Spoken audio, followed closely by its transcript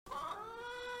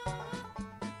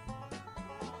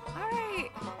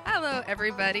Hello,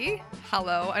 everybody.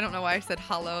 Hello. I don't know why I said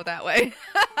hello that way.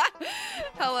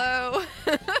 Hello.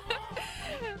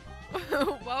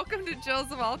 Welcome to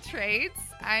Jills of All Trades.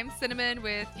 I'm Cinnamon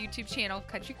with YouTube channel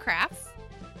Country Crafts.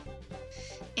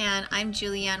 And I'm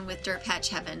Julianne with Dirt Patch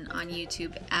Heaven on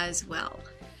YouTube as well.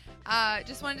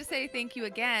 Just wanted to say thank you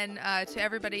again to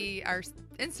everybody. Our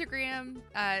Instagram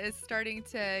is starting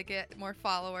to get more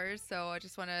followers, so I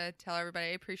just want to tell everybody I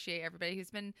appreciate everybody who's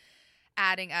been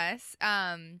adding us.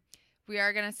 We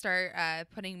are going to start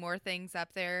putting more things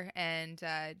up there, and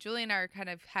Julie and I are kind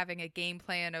of having a game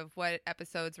plan of what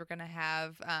episodes we're going to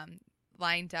have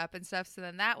lined up and stuff, so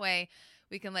then that way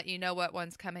we can let you know what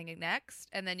one's coming next,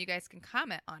 and then you guys can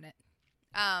comment on it.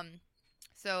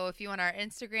 So if you want our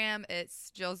Instagram,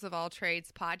 it's Jills of All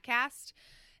Trades Podcast.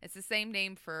 It's the same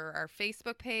name for our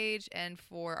Facebook page and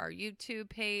for our YouTube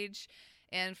page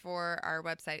and for our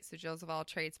website, so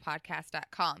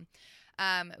jillsofalltradespodcast.com.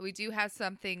 We do have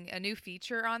a new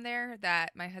feature on there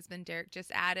that my husband Derek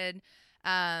just added.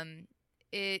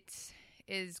 It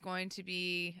is going to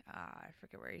be, I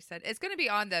forget where he said, it's going to be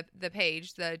on the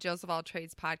page, the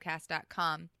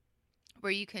jillsofalltradespodcast.com,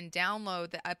 where you can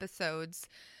download the episodes.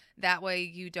 That way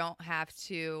you don't have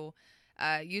to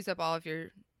use up all of your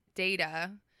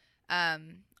data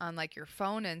on like your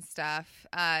phone and stuff.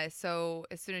 So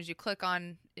as soon as you click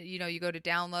on, you go to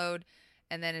download,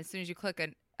 and then as soon as you click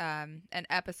an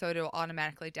episode, it will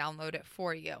automatically download it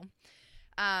for you.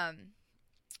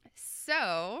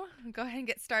 So go ahead and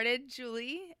get started.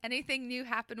 Julie, anything new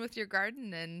happen with your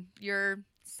garden and your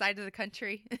side of the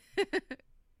country?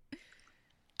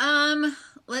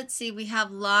 Let's see. We have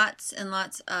lots and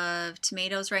lots of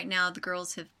tomatoes right now. The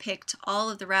girls have picked all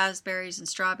of the raspberries and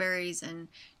strawberries and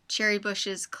cherry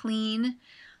bushes clean.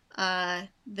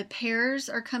 The pears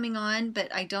are coming on,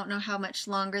 but I don't know how much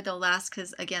longer they'll last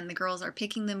because, again, the girls are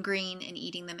picking them green and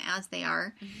eating them as they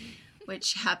are,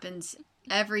 which happens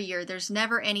every year. There's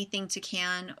never anything to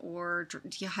can or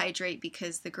dehydrate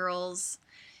because the girls,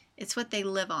 it's what they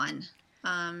live on.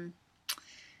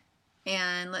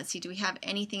 And let's see, do we have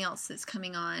anything else that's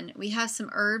coming on? We have some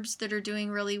herbs that are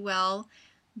doing really well.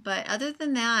 But other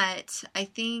than that, I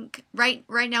think right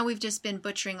now we've just been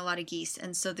butchering a lot of geese.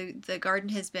 And so the garden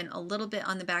has been a little bit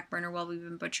on the back burner while we've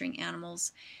been butchering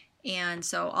animals. And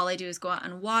so all I do is go out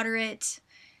and water it.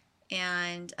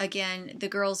 And again, the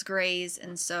girls graze.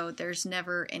 And so there's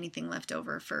never anything left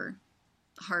over for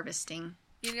harvesting.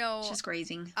 Just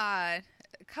grazing. A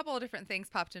couple of different things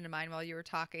popped into mind while you were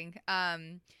talking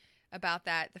about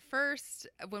that. The first,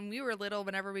 when we were little,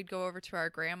 whenever we'd go over to our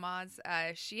grandma's,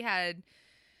 she had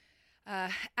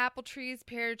apple trees,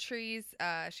 pear trees,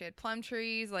 she had plum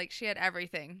trees, like she had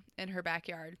everything in her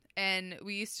backyard. And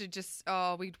we used to just,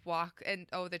 we'd walk and,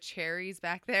 the cherries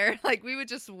back there, like we would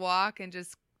just walk and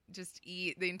just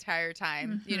eat the entire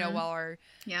time, while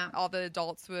all the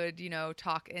adults would,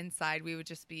 talk inside. We would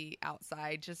just be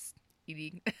outside just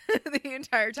eating the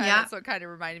entire time. Yeah. That's what kind of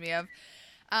reminded me of.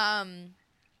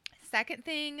 Second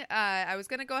thing, I was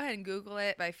going to go ahead and Google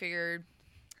it, but I figured,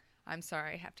 I'm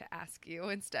sorry, I have to ask you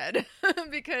instead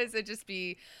because it'd just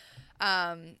be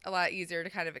a lot easier to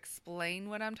kind of explain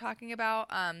what I'm talking about.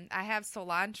 I have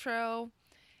cilantro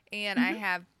and I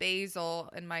have basil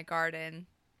in my garden.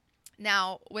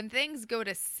 Now, when things go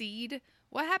to seed,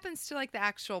 what happens to like the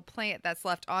actual plant that's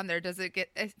left on there?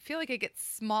 I feel like it gets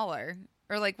smaller,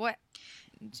 or like what?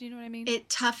 Do you know what I mean? It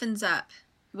toughens up.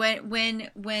 When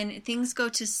things go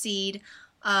to seed,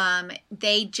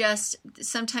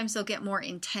 sometimes they'll get more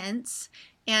intense.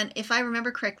 And if I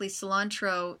remember correctly,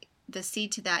 cilantro, the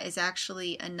seed to that is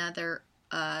actually another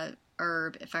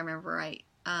herb, if I remember right.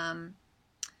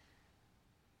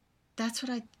 That's what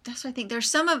I think. There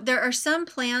are some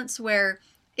plants where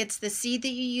it's the seed that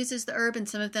you use as the herb, and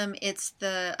some of them it's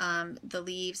the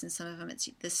leaves, and some of them it's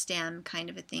the stem, kind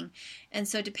of a thing. And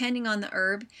so depending on the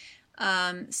herb,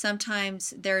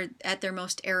 sometimes they're at their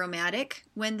most aromatic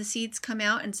when the seeds come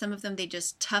out, and some of them they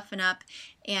just toughen up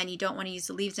and you don't want to use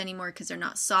the leaves anymore because they're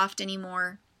not soft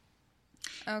anymore.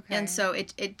 Okay. And so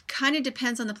it kind of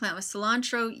depends on the plant. With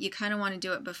cilantro, you kind of want to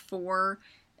do it before,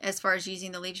 as far as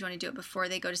using the leaves, you want to do it before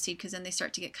they go to seed because then they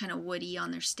start to get kind of woody on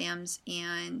their stems.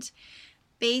 And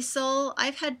basil,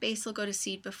 I've had basil go to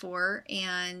seed before,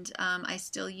 and I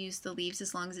still use the leaves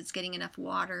as long as it's getting enough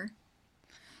water.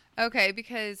 Okay,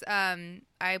 because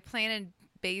I planted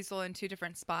basil in two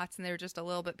different spots, and they were just a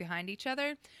little bit behind each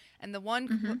other. And the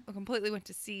one completely went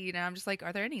to seed, and I'm just like,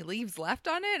 are there any leaves left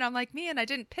on it? And I'm like, man, I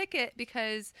didn't pick it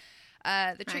because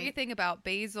the tricky thing about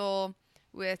basil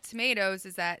with tomatoes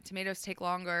is that tomatoes take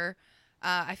longer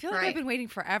I feel like I've been waiting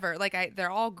forever. Like they're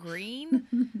all green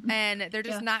and they're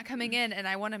just not coming in, and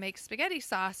I want to make spaghetti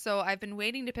sauce. So I've been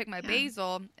waiting to pick my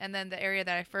basil, and then the area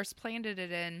that I first planted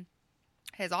it in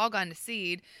has all gone to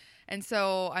seed. And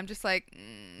so I'm just like,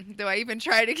 do I even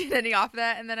try to get any off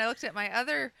that? And then I looked at my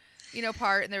other,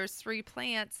 part, and there was 3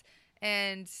 plants,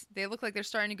 and they look like they're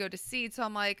starting to go to seed. So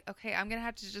I'm like, okay, I'm going to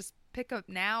have to just pick up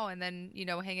now and then,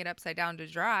 hang it upside down to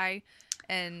dry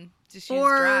and just use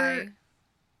dry.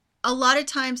 A lot of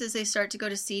times as they start to go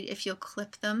to seed, if you'll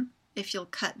clip them, if you'll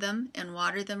cut them and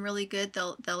water them really good,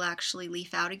 they'll actually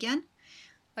leaf out again.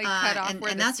 Like cut off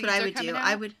where and the that's seeds what I are would do.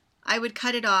 out? I would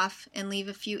cut it off and leave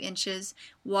a few inches,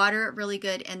 water it really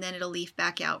good, and then it'll leaf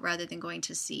back out rather than going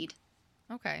to seed.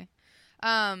 Okay.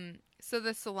 So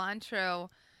the cilantro,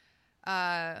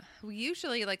 we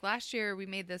usually, like last year, we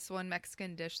made this one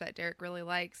Mexican dish that Derek really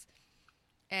likes,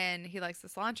 and he likes the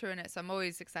cilantro in it. So I'm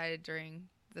always excited during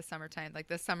the summertime. Like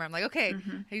this summer, I'm like, okay,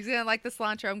 he's going to like the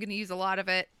cilantro. I'm going to use a lot of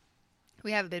it.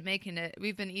 We haven't been making it.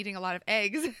 We've been eating a lot of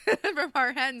eggs from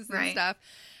our hens and stuff.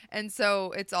 And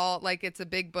so it's all like, it's a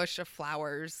big bush of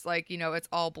flowers. Like, it's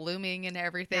all blooming and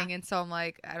everything. Yeah. And so I'm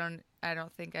like, I don't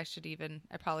think I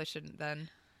probably shouldn't then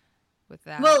with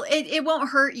that. Well, it won't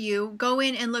hurt you. Go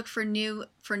in and look for new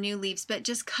leaves, but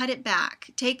just cut it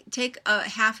back. Take a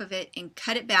half of it and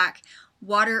cut it back.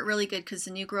 Water it really good because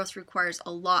the new growth requires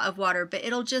a lot of water, but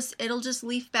it'll just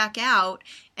leaf back out,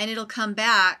 and it'll come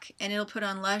back and it'll put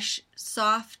on lush,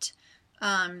 soft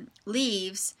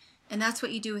leaves. And that's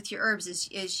what you do with your herbs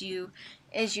is you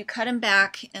cut them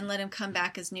back and let them come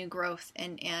back as new growth,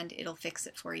 and it'll fix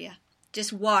it for you.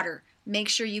 Just water. Make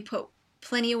sure you put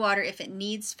plenty of water. If it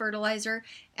needs fertilizer,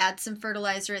 add some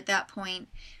fertilizer at that point,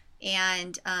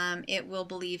 and it will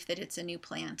believe that it's a new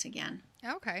plant again.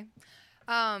 Okay.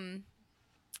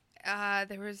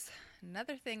 There was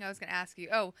another thing I was going to ask you.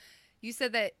 Oh, you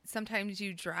said that sometimes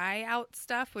you dry out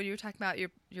stuff when you were talking about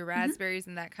your raspberries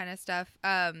and that kind of stuff.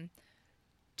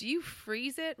 Do you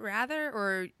freeze it rather,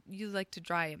 or you like to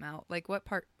dry them out? Like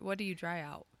what do you dry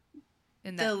out?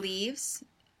 The leaves?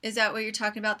 Is that what you're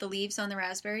talking about? The leaves on the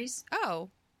raspberries? Oh,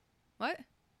 what?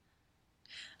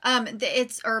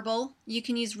 It's herbal. You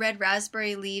can use red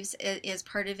raspberry leaves as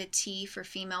part of a tea for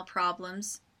female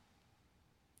problems.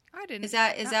 I didn't. Is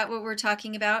that what we're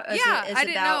talking about? Yeah, I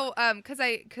didn't know.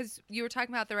 Because you were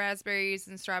talking about the raspberries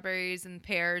and strawberries and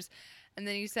pears, and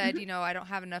then you said, I don't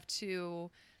have enough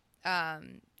to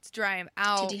dry them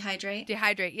out. To dehydrate.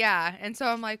 Dehydrate, yeah. And so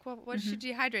I'm like, well, what is she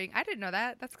dehydrating? I didn't know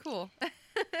that. That's cool.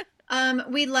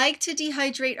 We like to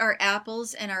dehydrate our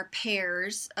apples and our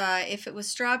pears. If it was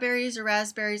strawberries or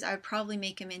raspberries, I would probably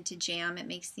make them into jam. It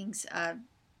makes things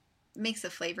makes the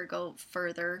flavor go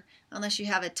further. Unless you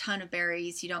have a ton of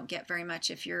berries, you don't get very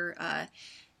much if you're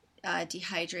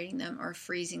dehydrating them or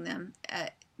freezing them.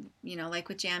 Like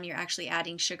with jam, you're actually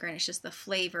adding sugar, and it's just the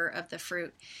flavor of the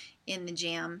fruit in the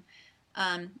jam.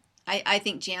 I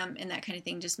think jam and that kind of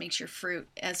thing just makes your fruit,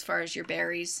 as far as your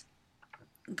berries,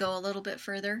 go a little bit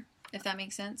further, if that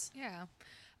makes sense. Yeah.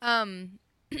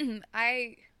 Did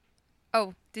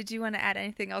you want to add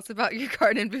anything else about your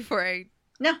garden before I...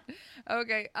 No.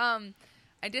 Okay. I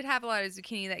did have a lot of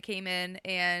zucchini that came in,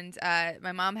 and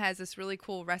my mom has this really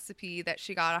cool recipe that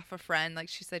she got off a friend. Like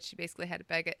she said, she basically had to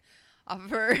beg it off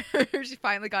of her. She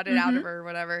finally got it out of her or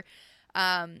whatever.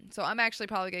 So I'm actually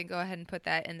probably going to go ahead and put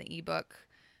that in the ebook.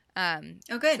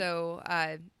 Good. So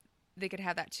they could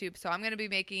have that too. So I'm going to be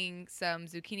making some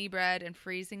zucchini bread and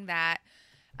freezing that.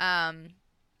 I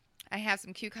have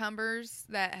some cucumbers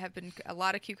a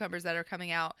lot of cucumbers that are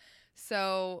coming out.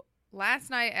 So last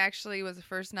night actually was the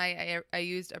first night I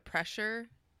used a pressure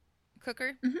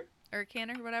cooker or a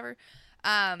canner or whatever.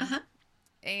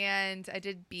 And I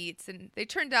did beets, and they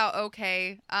turned out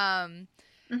okay.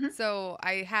 So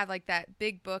I have like that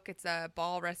big book. It's a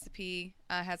ball recipe.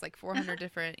 Has like 400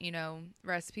 different,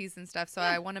 recipes and stuff. So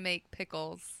I want to make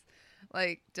pickles,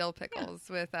 like dill pickles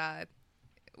with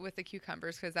the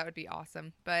cucumbers, because that would be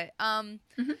awesome. But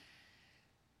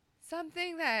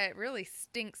something that really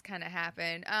stinks kind of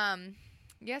happened.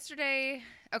 Yesterday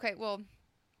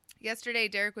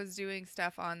Derek was doing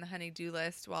stuff on the honey-do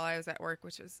list while I was at work,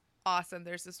 which was awesome.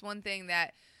 There's this one thing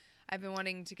that I've been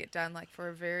wanting to get done like for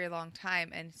a very long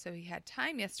time, and so he had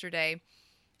time yesterday,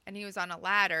 and he was on a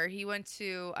ladder. He went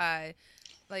to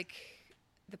like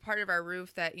the part of our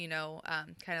roof that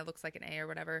kind of looks like an A or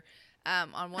whatever.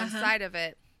 On one side of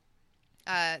it,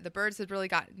 the birds had really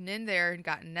gotten in there and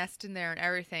gotten nest in there and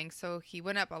everything. So he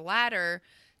went up a ladder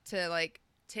to like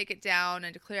take it down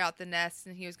and to clear out the nest,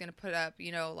 and he was going to put up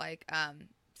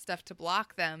stuff to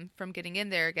block them from getting in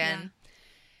there again. Yeah.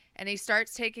 And he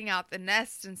starts taking out the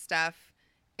nest and stuff,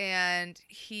 and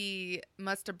he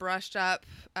must have brushed up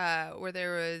where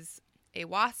there was a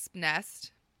wasp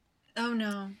nest. Oh,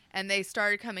 no. And they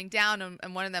started coming down,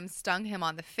 and one of them stung him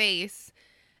on the face.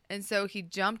 And so he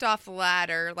jumped off the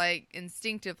ladder, like,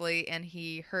 instinctively, and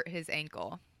he hurt his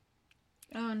ankle.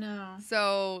 Oh, no.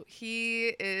 So he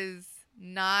is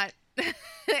not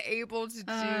able to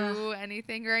do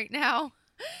anything right now.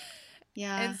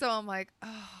 Yeah. And so I'm like,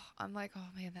 oh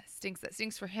man, that stinks. That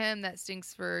stinks for him. That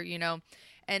stinks for,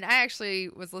 And I actually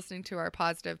was listening to our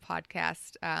positive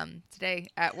podcast today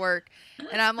at work.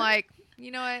 And I'm like,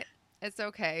 you know what? It's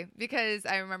okay. Because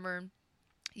I remember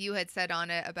you had said on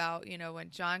it about,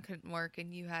 when John couldn't work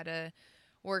and you had to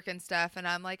work and stuff. And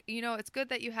I'm like, it's good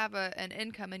that you have an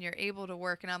income and you're able to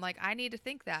work. And I'm like, I need to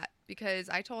think that, because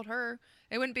I told her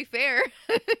it wouldn't be fair,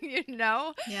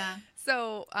 Yeah.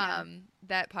 So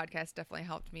that podcast definitely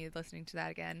helped me listening to that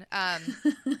again.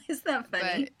 Is that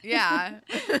funny? But, yeah.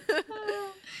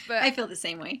 But I feel the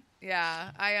same way. Yeah.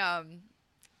 I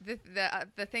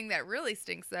the thing that really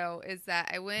stinks though is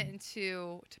that I went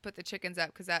to put the chickens up,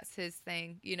 because that's his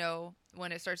thing.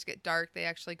 When it starts to get dark, they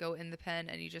actually go in the pen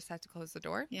and you just have to close the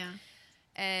door. Yeah.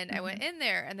 And I went in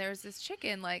there, and there was this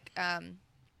chicken, like,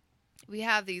 we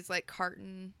have these like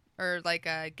carton or like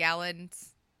gallons,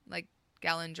 like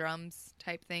gallon drums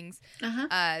type things,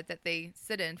 that they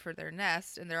sit in for their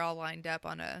nest, and they're all lined up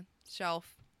on a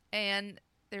shelf. And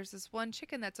there's this one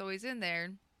chicken that's always in there.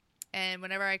 And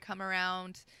whenever I come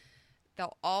around,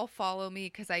 they'll all follow me,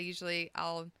 because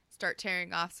I'll start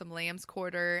tearing off some lamb's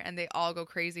quarter, and they all go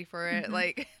crazy for it.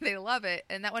 Like, they love it.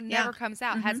 And that one never comes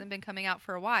out. Hasn't been coming out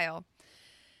for a while.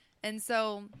 And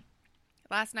so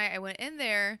last night I went in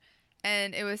there,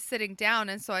 and it was sitting down.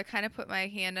 And so I kind of put my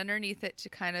hand underneath it to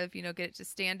kind of, get it to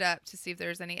stand up to see if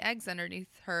there's any eggs underneath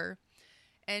her.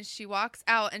 And she walks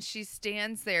out, and she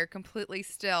stands there completely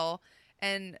still.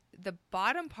 And the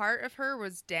bottom part of her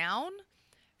was down.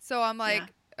 So I'm like,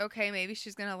 okay, maybe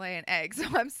she's going to lay an egg. So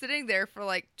I'm sitting there for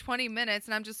like 20 minutes,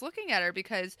 and I'm just looking at her,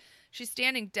 because she's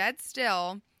standing dead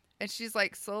still, and she's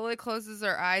like slowly closes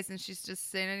her eyes, and she's just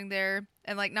standing there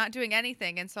and like not doing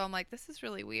anything. And so I'm like, this is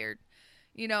really weird,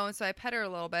 and so I pet her a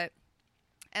little bit,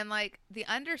 and like the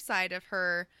underside of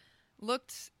her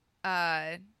looked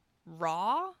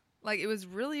raw. Like, it was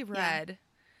really red. Yeah.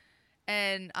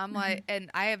 And I'm like, and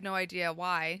I have no idea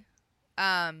why.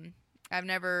 I've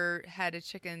never had a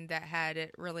chicken that had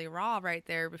it really raw right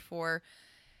there before.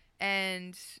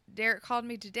 And Derek called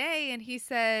me today, and he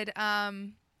said,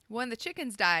 one of the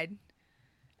chickens died.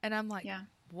 And I'm like,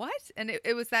 what? And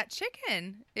it was that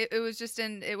chicken. It was just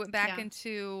it went back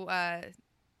into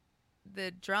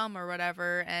the drum or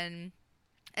whatever, and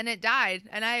it died.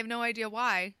 And I have no idea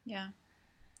why. Yeah.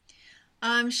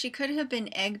 She could have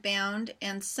been egg bound,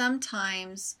 and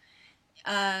sometimes,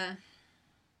 I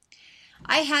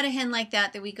had a hen like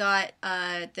that we got,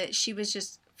 that she was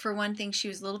just, for one thing, she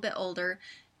was a little bit older,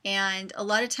 and a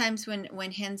lot of times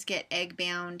when hens get egg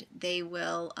bound, they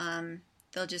will,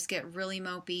 they'll just get really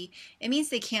mopey. It means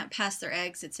they can't pass their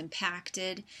eggs, it's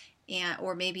impacted,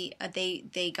 or maybe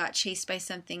they got chased by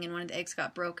something and one of the eggs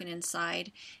got broken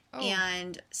inside. Oh.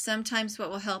 And sometimes what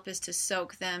will help is to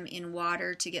soak them in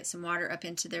water to get some water up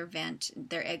into their vent,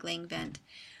 their egg-laying vent.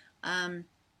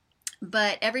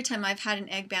 But every time I've had an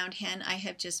egg-bound hen, I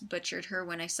have just butchered her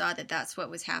when I saw that that's what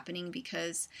was happening,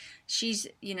 because she's,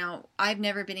 I've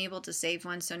never been able to save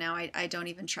one, so now I don't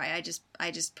even try. I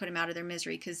just put them out of their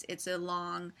misery, because it's a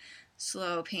long,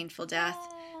 slow, painful death.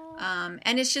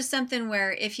 And it's just something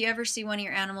where if you ever see one of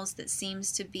your animals that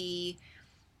seems to be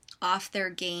off their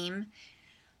game,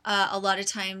 a lot of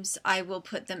times I will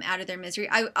put them out of their misery.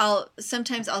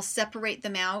 Sometimes I'll separate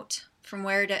them out from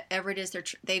wherever it is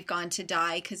they've gone to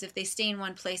die, because if they stay in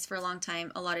one place for a long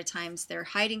time, a lot of times they're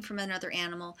hiding from another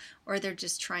animal, or they're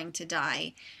just trying to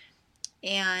die.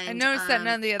 And I noticed that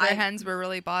none of the other hens were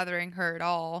really bothering her at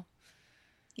all.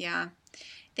 Yeah.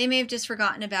 They may have just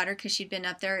forgotten about her because she'd been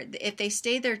up there. If they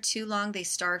stay there too long, they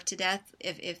starve to death.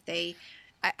 If they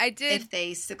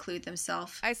seclude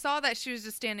themselves. I saw that she was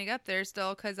just standing up there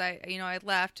still, because I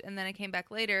left, and then I came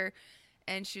back later,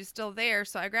 and she was still there.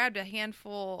 So I grabbed a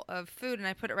handful of food and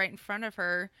I put it right in front of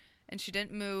her, and she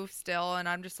didn't move still. And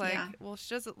I'm just like, well,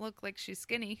 she doesn't look like she's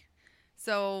skinny.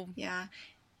 So yeah,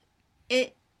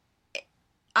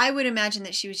 I would imagine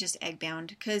that she was just egg bound,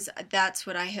 because that's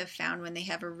what I have found when they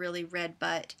have a really red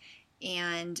butt,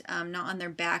 and not on their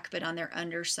back but on their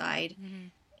underside.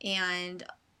 Mm-hmm. And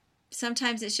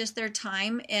sometimes it's just their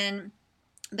time.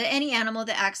 But any animal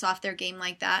that acts off their game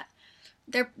like that,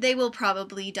 They will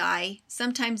probably die.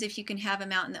 Sometimes if you can have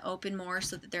them out in the open more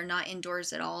so that they're not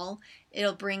indoors at all,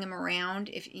 it'll bring them around.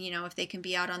 If they can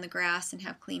be out on the grass and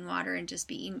have clean water and just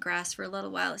be eating grass for a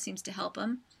little while, it seems to help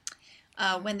them.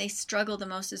 When they struggle the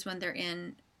most is when they're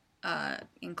in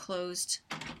enclosed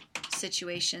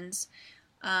situations.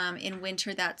 In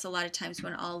winter, that's a lot of times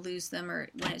when I'll lose them, or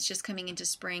when it's just coming into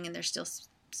spring and they're still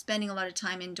spending a lot of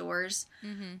time indoors.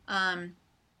 Mm-hmm.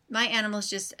 My animals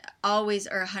just always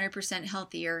are 100%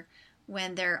 healthier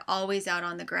when they're always out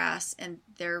on the grass and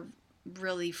they're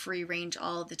really free range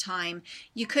all the time.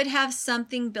 You could have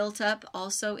something built up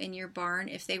also in your barn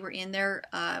if they were in there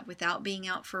without being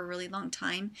out for a really long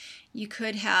time. You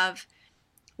could have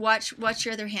watch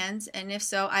your other hens, and if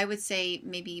so, I would say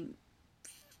maybe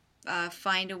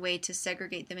find a way to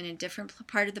segregate them in a different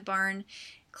part of the barn,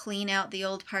 clean out the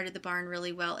old part of the barn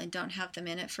really well, and don't have them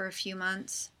in it for a few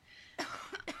months.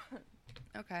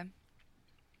 Okay.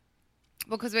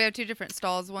 Well, because we have two different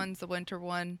stalls. One's the winter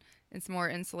one. It's more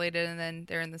insulated, and then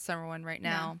they're in the summer one right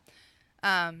now.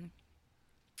 Yeah.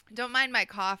 Don't mind my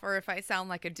cough or if I sound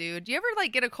like a dude. Do you ever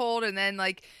like get a cold and then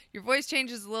like your voice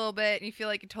changes a little bit and you feel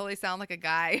like you totally sound like a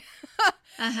guy?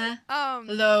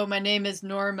 Hello, my name is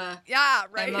Norma. Yeah,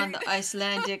 right. I'm on the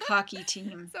Icelandic hockey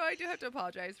team. So I do have to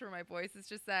apologize for my voice. It's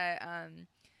just that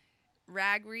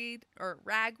ragweed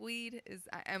is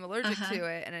I'm allergic to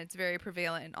it, and it's very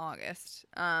prevalent in August.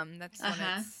 That's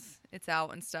when it's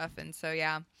out and stuff, and so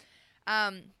yeah.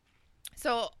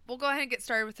 So we'll go ahead and get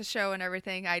started with the show and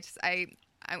everything. I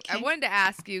wanted to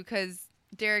ask you because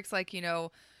Derek's like,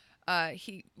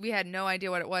 we had no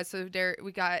idea what it was. So Derek,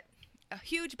 we got a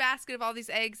huge basket of all these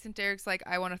eggs, and Derek's like,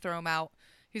 I want to throw them out.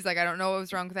 He's like, I don't know what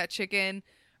was wrong with that chicken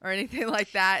or anything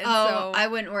like that. And so I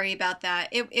wouldn't worry about that.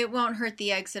 It won't hurt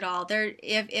the eggs at all.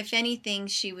 If anything,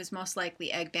 she was most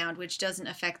likely egg bound, which doesn't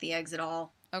affect the eggs at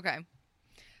all. Okay.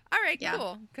 All right,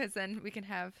 cool. Because then we can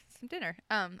have some dinner.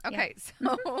 Okay,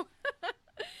 so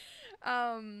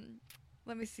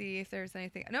let me see if there's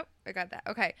anything. Nope, I got that.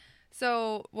 Okay,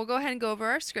 so we'll go ahead and go over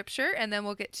our scripture, and then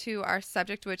we'll get to our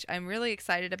subject, which I'm really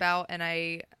excited about, and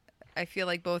I feel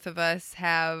like both of us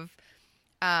have.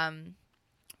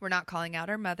 We're not calling out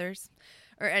our mothers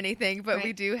or anything, but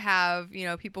we do have,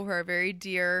 people who are very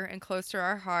dear and close to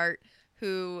our heart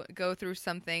who go through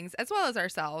some things as well as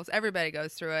ourselves. Everybody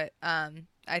goes through it.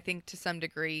 I think to some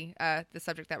degree, the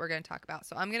subject that we're going to talk about.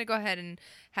 So I'm going to go ahead and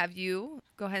have you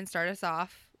go ahead and start us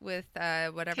off with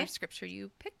whatever scripture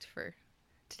you picked for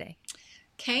today.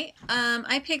 Okay.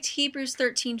 I picked Hebrews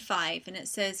 13:5, and it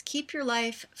says, "Keep your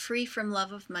life free from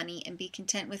love of money and be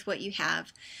content with what you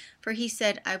have. For he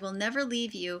said, I will never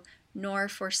leave you nor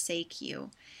forsake you."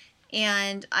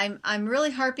 And I'm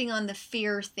really harping on the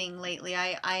fear thing lately.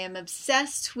 I am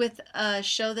obsessed with a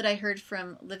show that I heard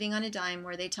from Living on a Dime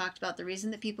where they talked about the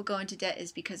reason that people go into debt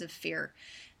is because of fear.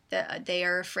 That they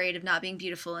are afraid of not being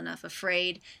beautiful enough,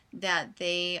 afraid that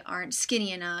they aren't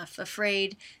skinny enough,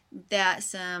 afraid that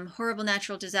some horrible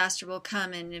natural disaster will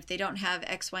come, and if they don't have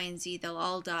X, Y, and Z, they'll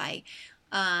all die.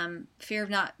 Fear of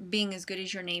not being as good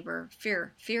as your neighbor.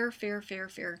 Fear.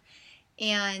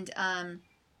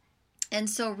 And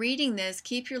so reading this,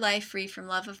 keep your life free from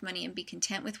love of money and be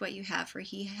content with what you have, for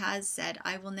he has said,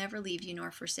 I will never leave you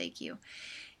nor forsake you.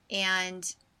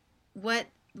 And what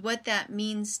that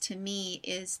means to me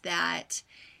is that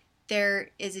there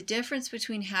is a difference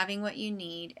between having what you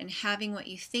need and having what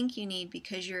you think you need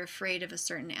because you're afraid of a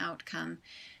certain outcome.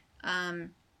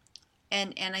 And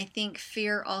I think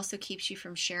fear also keeps you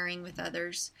from sharing with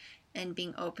others and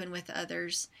being open with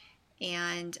others.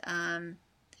 And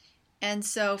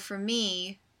so for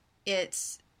me,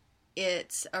 it's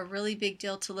a really big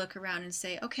deal to look around and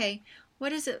say, okay,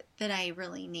 what is it that I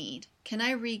really need? Can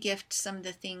I re-gift some of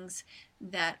the things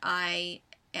that I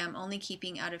am only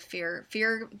keeping out of fear?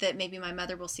 Fear that maybe my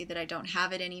mother will see that I don't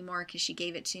have it anymore because she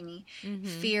gave it to me. Mm-hmm.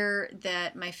 Fear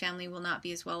that my family will not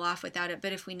be as well off without it.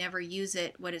 But if we never use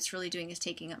it, what it's really doing is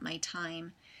taking up my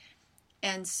time.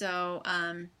 And so,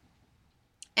 and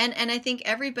I think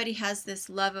everybody has this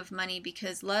love of money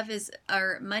because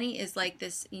money is like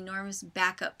this enormous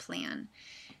backup plan.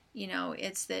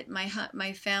 It's that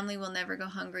my family will never go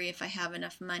hungry if I have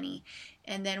enough money.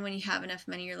 And then when you have enough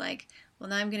money, you're like, well,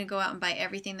 now I'm going to go out and buy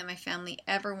everything that my family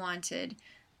ever wanted.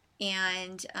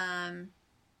 And I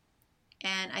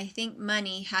think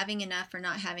money, having enough or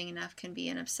not having enough, can be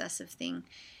an obsessive thing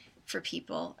for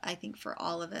people. I think for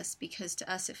all of us, because to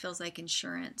us it feels like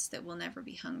insurance that we'll never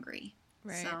be hungry.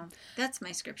 Right. So that's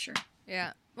my scripture.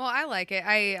 Yeah. Well, I like it.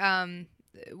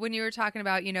 When you were talking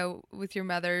about, with your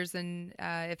mothers and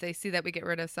if they see that we get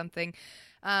rid of something,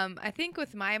 I think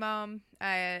with my mom,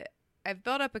 I've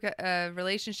built up a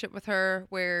relationship with her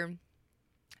where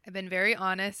I've been very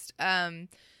honest. Her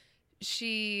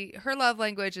love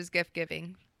language is gift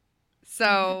giving.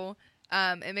 So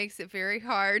it makes it very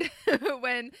hard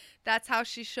when that's how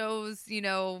she shows,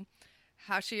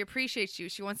 how she appreciates you.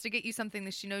 She wants to get you something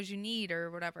that she knows you need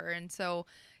or whatever. And so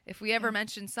if we ever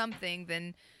mention something,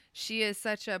 then she is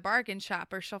such a bargain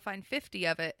shopper. She'll find 50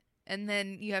 of it. And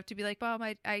then you have to be like, Mom,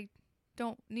 I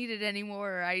don't need it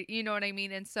anymore. You know what I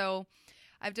mean? And so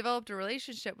I've developed a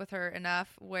relationship with her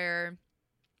enough where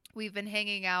we've been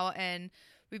hanging out and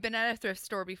we've been at a thrift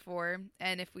store before.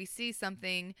 And if we see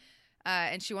something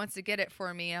and she wants to get it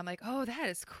for me, I'm like, oh, that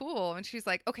is cool. And she's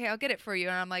like, okay, I'll get it for you.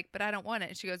 And I'm like, but I don't want it.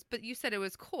 And she goes, but you said it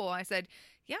was cool. I said,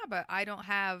 yeah, but I don't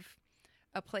have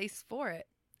a place for it.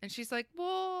 And she's like,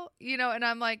 well, and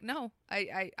I'm like, no,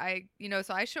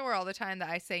 so I show her all the time that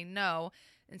I say no.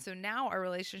 And so now our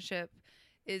relationship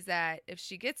is that if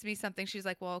she gets me something, she's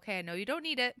like, well, okay, I know you don't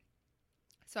need it.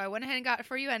 So I went ahead and got it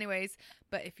for you anyways.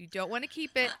 But if you don't want to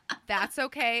keep it, that's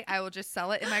okay. I will just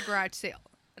sell it in my garage sale.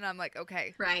 And I'm like,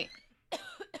 okay. Right.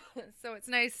 So it's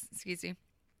nice. Excuse me.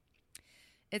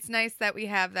 It's nice that we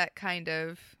have that kind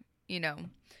of,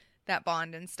 that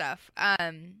bond and stuff.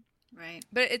 Right.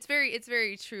 But it's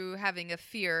very true having a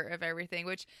fear of everything,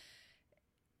 which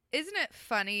isn't it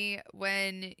funny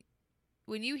when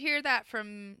you hear that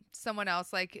from someone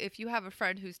else, like if you have a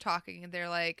friend who's talking and they're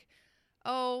like,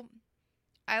 oh,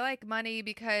 I like money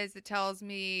because it tells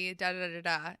me da da da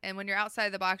da. And when you're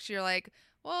outside the box, you're like,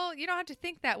 well, you don't have to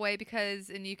think that way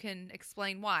and you can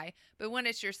explain why. But when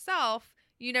it's yourself,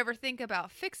 you never think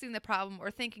about fixing the problem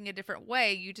or thinking a different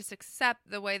way. You just accept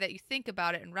the way that you think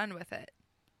about it and run with it.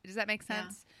 Does that make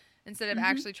sense? Yeah. Instead of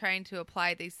actually trying to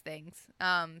apply these things.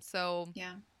 So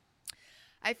yeah,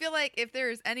 I feel like if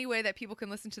there's any way that people can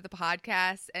listen to the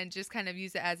podcast and just kind of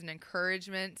use it as an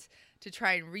encouragement to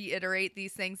try and reiterate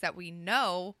these things that we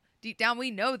know deep down,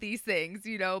 we know these things,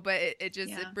 but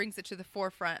it brings it to the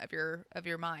forefront of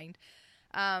your mind.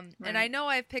 Right. And I know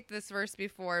I've picked this verse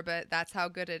before, but that's how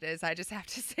good it is. I just have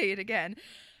to say it again.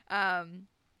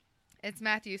 It's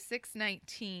Matthew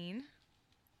 6:19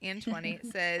 and 20. It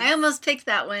says, I almost picked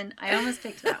that one.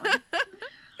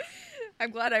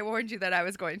 I'm glad I warned you that I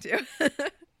was going to.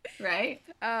 Right.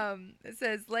 It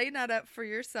says, lay not up for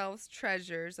yourselves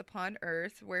treasures upon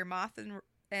earth, where moth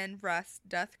and rust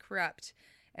doth corrupt,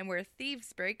 and where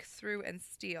thieves break through and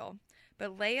steal.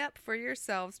 But lay up for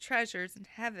yourselves treasures in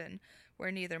heaven,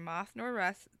 where neither moth nor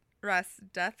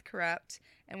rust doth corrupt,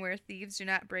 and where thieves do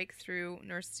not break through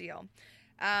nor steal.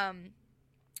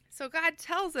 So God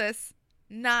tells us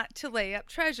not to lay up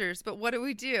treasures, but what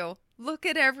do? Look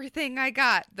at everything I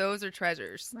got. Those are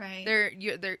treasures. Right.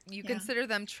 You consider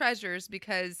them treasures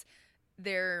because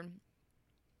they're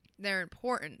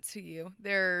important to you.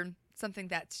 They're something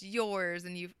that's yours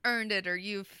and you've earned it or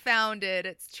you've found it.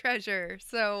 It's treasure.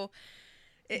 So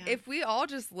if we all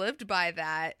just lived by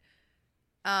that,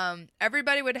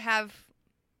 everybody would have,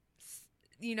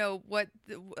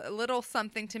 a little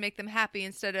something to make them happy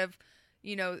instead of,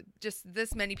 just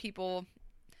this many people.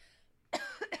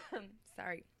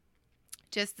 Sorry.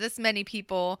 Just this many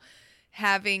people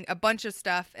having a bunch of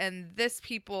stuff and this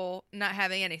people not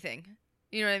having anything.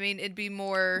 You know what I mean? It'd be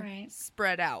more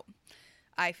spread out,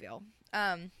 I feel.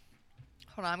 Hold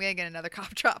on, I'm going to get another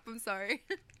cough drop. I'm sorry.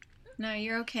 No,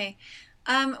 you're okay.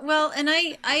 Well, and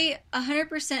I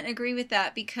 100% agree with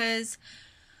that because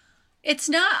it's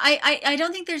not, I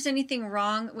don't think there's anything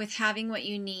wrong with having what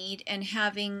you need and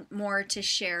having more to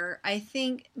share. I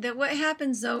think that what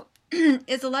happens though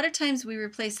is a lot of times we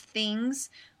replace things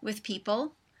with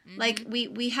people. Mm-hmm. Like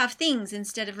we have things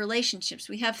instead of relationships.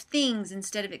 We have things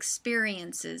instead of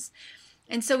experiences.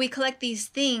 And so we collect these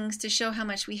things to show how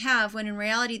much we have, when in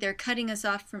reality they're cutting us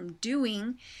off from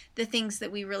doing the things that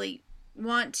we really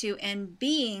want to and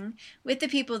being with the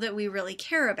people that we really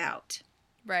care about.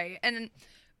 Right. And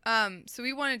so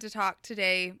we wanted to talk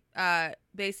today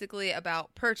basically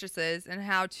about purchases and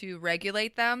how to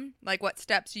regulate them, like what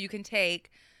steps you can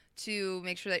take to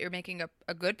make sure that you're making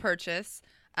a good purchase,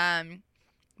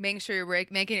 making sure you're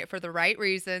making it for the right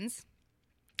reasons,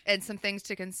 and some things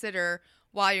to consider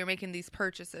while you're making these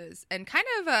purchases, and kind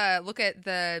of look at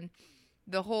the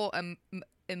whole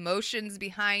emotions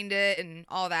behind it and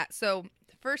all that. So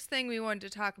the first thing we wanted to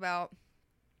talk about,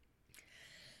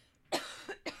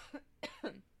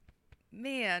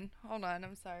 man, hold on,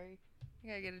 I'm sorry, I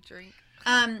gotta get a drink.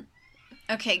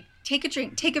 Okay, take a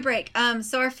drink, take a break.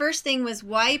 So our first thing was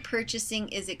why purchasing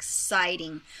is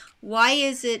exciting. Why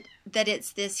is it that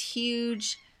it's this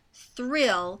huge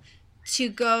thrill to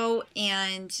go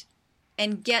and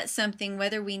get something,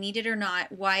 whether we need it or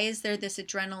not? Why is there this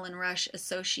adrenaline rush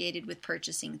associated with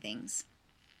purchasing things?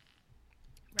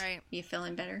 Right. You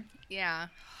feeling better? Yeah.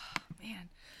 Man.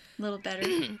 A little better.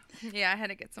 Yeah, I had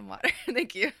to get some water.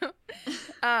 Thank you.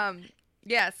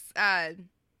 Yes.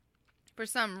 For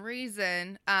some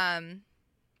reason,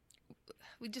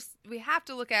 we have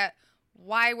to look at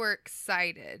why we're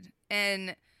excited,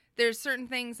 and there's certain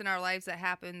things in our lives that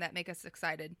happen that make us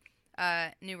excited.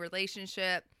 New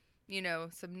relationship,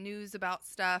 some news about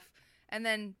stuff, and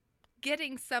then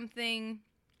getting something,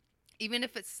 even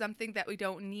if it's something that we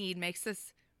don't need, makes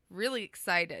us really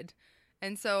excited.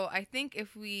 And so I think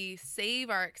if we save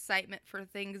our excitement for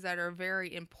things that are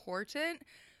very important,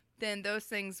 then those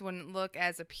things wouldn't look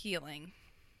as appealing.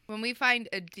 When we find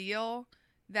a deal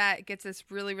that gets us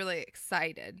really, really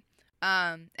excited,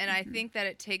 and I think that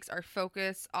it takes our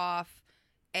focus off,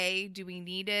 A, do we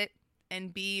need it?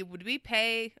 And B, would we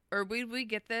pay or would we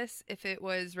get this if it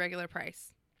was regular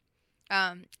price?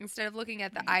 Instead of looking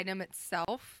at the item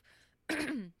itself,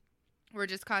 we're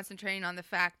just concentrating on the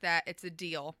fact that it's a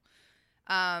deal.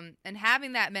 And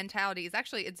having that mentality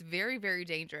it's very, very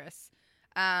dangerous.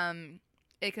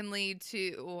 It can lead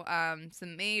to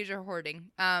some major hoarding.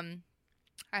 I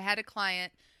had a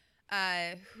client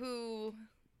who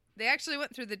they actually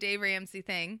went through the Dave Ramsey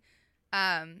thing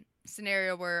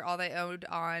scenario where all they owed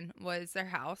on was their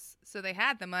house. So they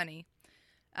had the money.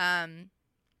 And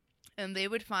they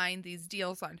would find these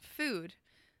deals on food.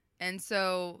 And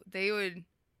so they would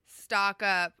stock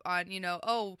up on,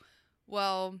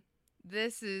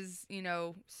 this is,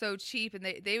 so cheap. And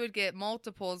they would get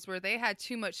multiples where they had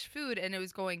too much food and it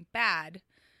was going bad.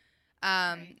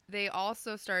 Right. They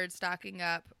also started stocking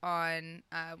up on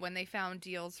when they found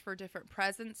deals for different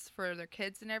presents for their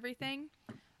kids and everything.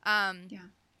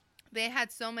 They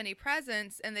had so many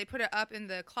presents and they put it up in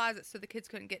the closet so the kids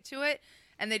couldn't get to it.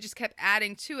 And they just kept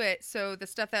adding to it. So the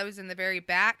stuff that was in the very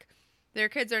back, their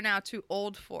kids are now too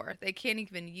old for. They can't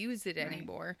even use it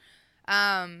anymore.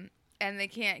 And they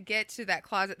can't get to that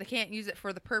closet. They can't use it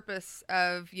for the purpose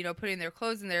of, putting their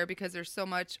clothes in there because there's so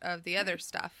much of the other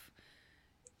stuff.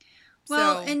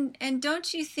 Well, and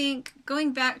don't you think,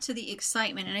 going back to the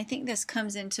excitement, and I think this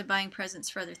comes into buying presents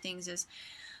for other things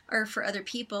or for other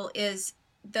people, is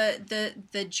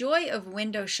the joy of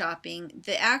window shopping,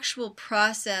 the actual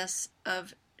process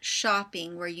of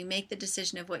shopping where you make the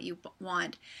decision of what you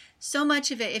want. So much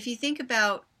of it, if you think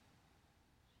about,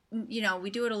 we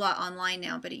do it a lot online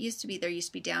now, but there used to be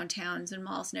downtowns and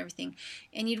malls and everything.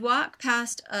 And you'd walk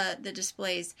past the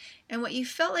displays, and what you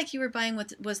felt like you were buying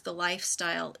was the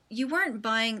lifestyle. You weren't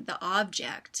buying the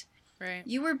object. Right.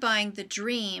 You were buying the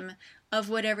dream of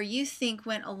whatever you think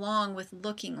went along with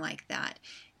looking like that.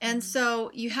 And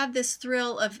so you have this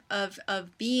thrill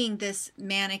of being this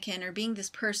mannequin or being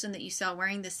this person that you saw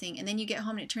wearing this thing. And then you get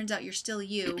home and it turns out you're still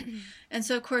you. And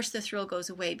so, of course, the thrill goes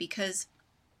away because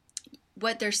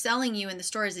what they're selling you in the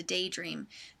store is a daydream.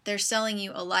 They're selling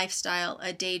you a lifestyle,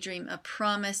 a daydream, a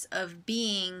promise of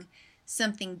being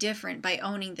something different by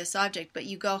owning this object. But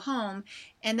you go home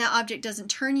and that object doesn't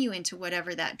turn you into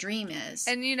whatever that dream is.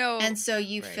 And, and so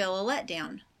you feel a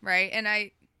letdown. Right. And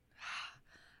I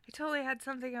totally had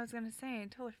something I was going to say. I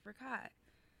totally forgot.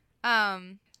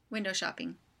 Window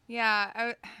shopping.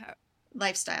 Yeah.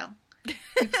 Lifestyle.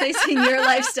 Replacing your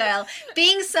lifestyle.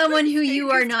 Being someone who you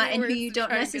are not and who you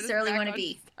don't necessarily want to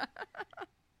be.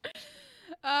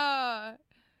 No,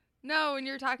 when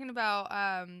you're talking about,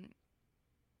 I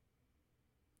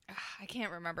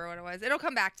can't remember what it was. It'll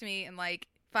come back to me in like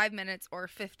 5 minutes or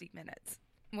 50 minutes.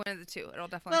 One of the two. It'll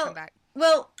definitely come back.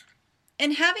 Well,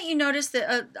 and haven't you noticed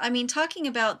that, talking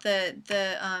about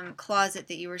the closet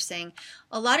that you were saying,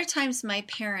 a lot of times my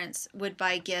parents would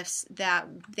buy gifts that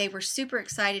they were super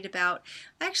excited about.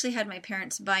 I actually had my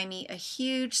parents buy me a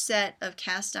huge set of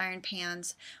cast iron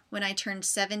pans when I turned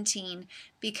 17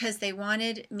 because they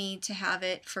wanted me to have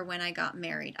it for when I got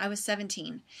married. I was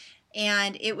 17.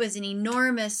 And it was an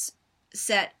enormous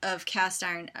set of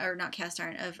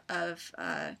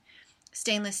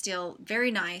stainless steel,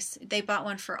 very nice. They bought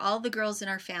one for all the girls in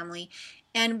our family,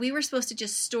 and we were supposed to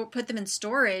just put them in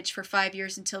storage for 5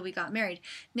 years until we got married.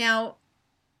 Now,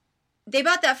 they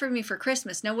bought that for me for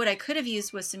Christmas. Now, what I could have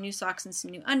used was some new socks and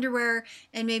some new underwear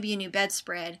and maybe a new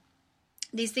bedspread.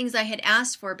 These things I had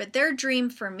asked for, but their dream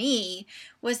for me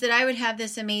was that I would have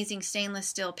this amazing stainless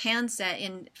steel pan set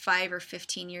in 5 or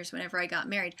 15 years whenever I got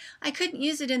married. I couldn't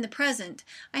use it in the present.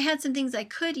 I had some things I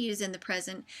could use in the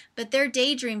present, but their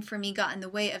daydream for me got in the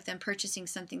way of them purchasing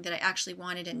something that I actually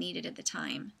wanted and needed at the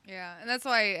time. Yeah, and that's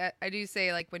why I do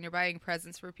say, like, when you're buying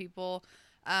presents for people,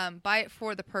 buy it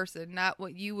for the person, not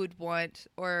what you would want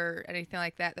or anything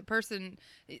like that.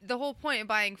 The whole point of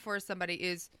buying for somebody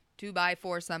is to buy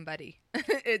for somebody.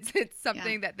 It's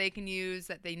something that they can use,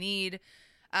 that they need.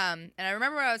 And I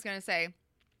remember what I was going to say.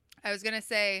 I was going to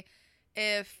say,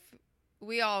 if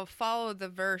we all followed the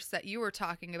verse that you were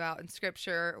talking about in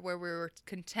scripture where we were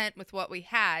content with what we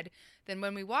had, then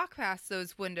when we walk past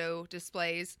those window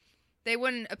displays, they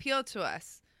wouldn't appeal to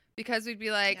us because we'd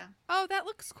be like, oh, that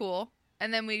looks cool.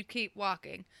 And then we'd keep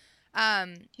walking.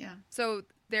 So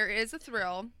there is a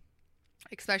thrill,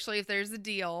 especially if there's a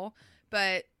deal,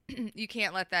 but you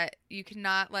cannot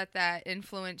let that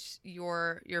influence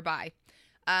your buy.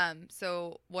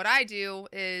 So what I do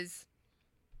is,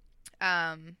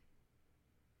 well,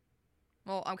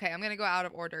 okay, I'm going to go out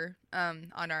of order,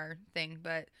 on our thing,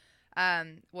 but,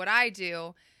 what I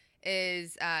do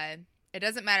is, it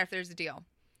doesn't matter if there's a deal.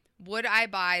 Would I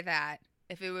buy that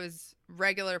if it was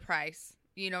regular price?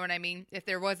 You know what I mean? If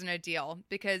there wasn't a deal,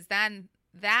 because then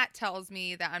that tells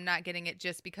me that I'm not getting it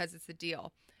just because it's a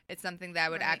deal. It's something that I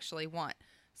would actually want.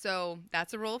 So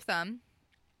that's a rule of thumb.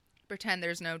 Pretend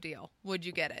there's no deal. Would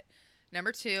you get it?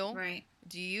 Number 2,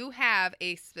 do you have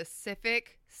a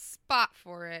specific spot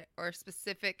for it or a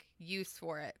specific use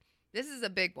for it? This is a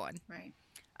big one. Right.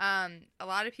 A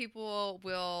lot of people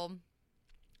will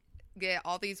get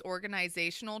all these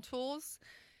organizational tools,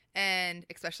 and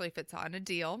especially if it's on a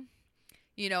deal,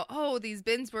 you know, oh, these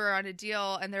bins were on a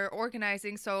deal and they're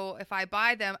organizing, so if I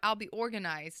buy them, I'll be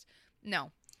organized.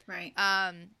 No. Right.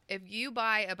 If you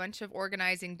buy a bunch of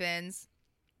organizing bins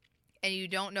and you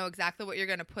don't know exactly what you're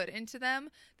going to put into them,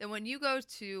 then when you go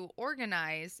to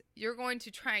organize, you're going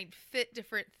to try and fit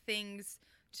different things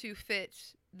to fit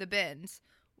the bins.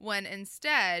 When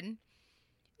instead,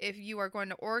 if you are going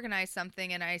to organize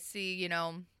something and I see, you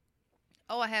know,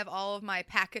 oh, I have all of my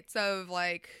packets of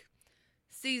like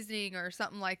seasoning or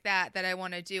something like that I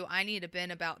want to do, I need a bin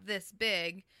about this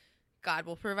big, God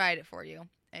will provide it for you.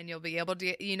 And you'll be able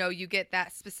to, you know, you get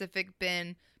that specific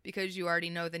bin because you already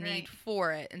know the need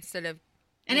for it instead of.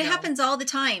 And it happens all the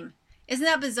time. Isn't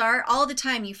that bizarre? All the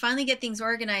time. You finally get things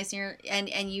organized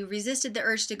and you resisted the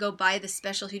urge to go buy the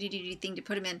special hooty-doo thing to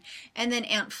put them in. And then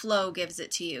Aunt Flo gives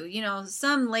it to you. You know,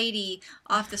 some lady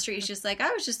off the street is just like,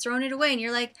 I was just throwing it away. And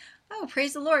you're like, oh,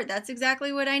 praise the Lord. That's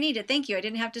exactly what I needed. Thank you. I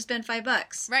didn't have to spend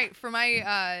 $5. Right. For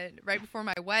my, right before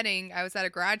my wedding, I was at a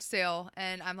garage sale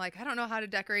and I'm like, I don't know how to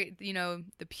decorate, you know,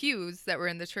 the pews that were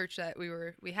in the church that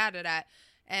we had it at.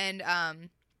 And,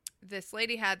 this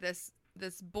lady had this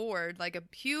board, like a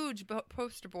huge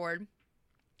poster board,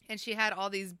 and she had all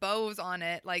these bows on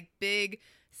it, like big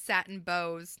satin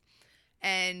bows.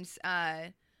 And,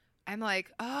 I'm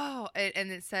like, oh,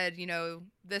 and it said, you know,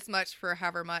 this much for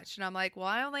however much. And I'm like, well,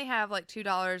 I only have like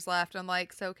 $2 left. I'm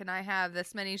like, so can I have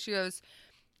this many? She goes,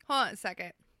 hold on a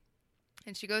second.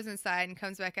 And she goes inside and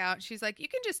comes back out. And she's like, you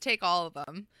can just take all of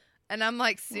them. And I'm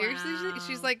like, seriously? Wow.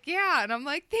 She's like, yeah. And I'm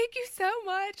like, thank you so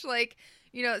much. Like,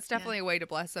 you know, it's definitely a way to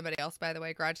bless somebody else, by the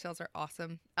way. Garage sales are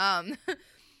awesome.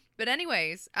 But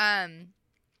anyways,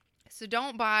 so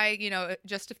don't buy, you know,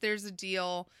 just if there's a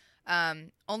deal.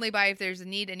 Only buy if there's a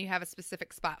need and you have a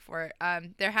specific spot for it.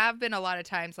 There have been a lot of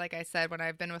times, like I said, when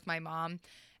I've been with my mom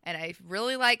and I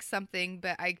really like something,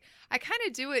 but I kind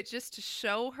of do it just to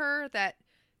show her that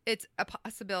it's a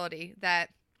possibility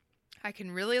that I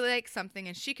can really like something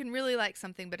and she can really like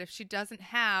something, but if she doesn't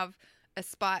have a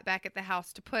spot back at the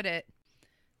house to put it,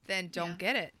 then don't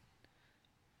get it.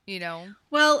 You know?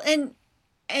 Well, and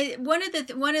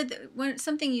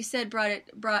something you said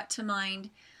brought to mind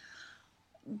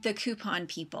the coupon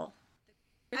people.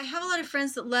 I have a lot of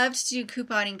friends that loved to do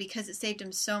couponing because it saved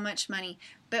them so much money.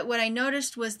 But what I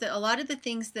noticed was that a lot of the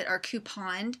things that are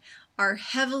couponed are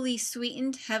heavily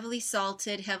sweetened, heavily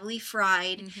salted, heavily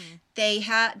fried.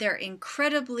 Mm-hmm. They're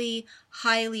incredibly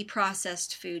highly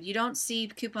processed food. You don't see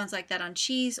coupons like that on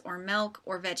cheese or milk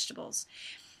or vegetables.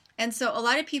 And so a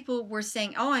lot of people were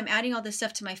saying, oh, I'm adding all this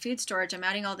stuff to my food storage. I'm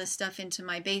adding all this stuff into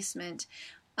my basement.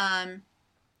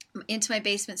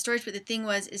 Storage, but the thing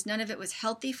is none of it was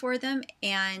healthy for them,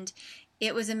 and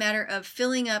it was a matter of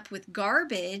filling up with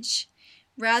garbage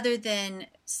rather than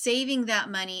saving that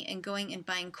money and going and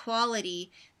buying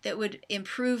quality that would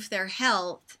improve their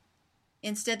health.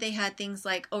 Instead, they had things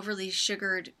like overly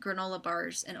sugared granola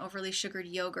bars and overly sugared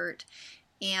yogurt,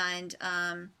 and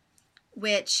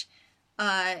which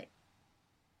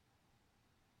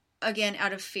again,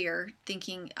 out of fear,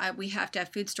 thinking we have to have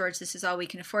food storage. This is all we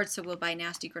can afford, so we'll buy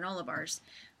nasty granola bars.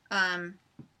 I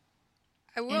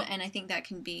will, and I think that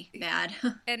can be bad.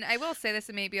 And I will say this,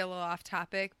 it may be a little off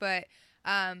topic, but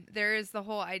there is the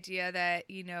whole idea that,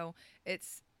 you know,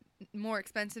 it's more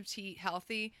expensive to eat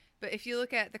healthy. But if you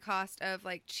look at the cost of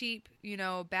like cheap, you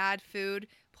know, bad food,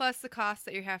 plus the cost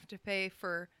that you have to pay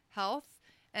for health,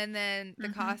 And then the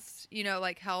Mm-hmm. cost,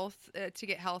 like health, to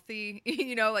get healthy,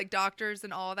 like doctors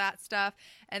and all that stuff.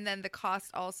 And then the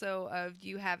cost also of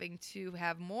you having to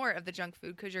have more of the junk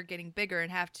food because you're getting bigger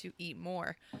and have to eat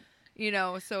more,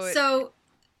 so it,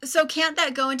 So can't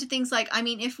that go into things like, I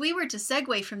mean, if we were to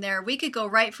segue from there, we could go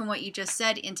right from what you just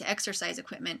said into exercise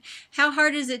equipment. How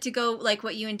hard is it to go like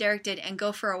what you and Derek did and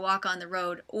go for a walk on the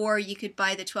road? Or you could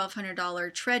buy the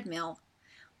 $1,200 treadmill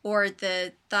or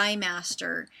the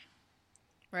ThighMaster.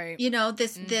 right.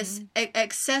 This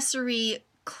accessory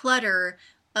clutter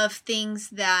of things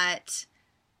that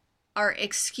are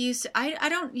excuse. I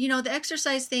don't, the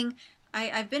exercise thing,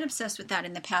 I've been obsessed with that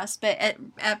in the past, but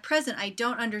at present, I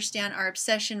don't understand our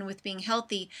obsession with being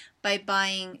healthy by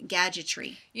buying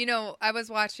gadgetry. I was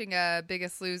watching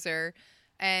Biggest Loser,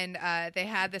 and they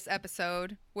had this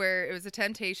episode where it was a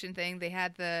temptation thing. They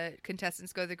had the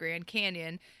contestants go to the Grand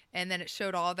Canyon, and then it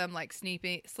showed all of them like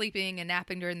sleeping and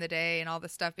napping during the day and all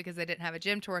this stuff because they didn't have a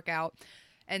gym to work out.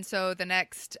 And so the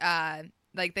next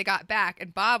they got back,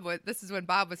 and this is when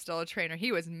Bob was still a trainer.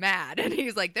 He was mad, and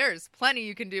he's like, there's plenty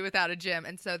you can do without a gym.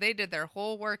 And so they did their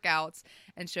whole workouts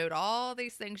and showed all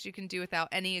these things you can do without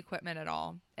any equipment at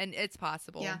all. And it's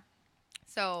possible. Yeah.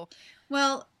 So,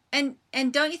 well, and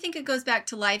don't you think it goes back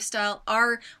to lifestyle?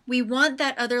 We want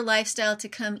that other lifestyle to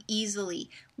come easily.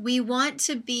 We want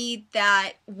to be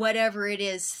that whatever it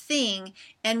is thing,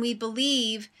 and we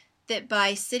believe that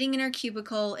by sitting in our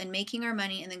cubicle and making our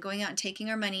money and then going out and taking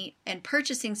our money and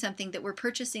purchasing something, that we're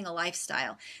purchasing a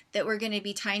lifestyle, that we're going to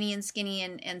be tiny and skinny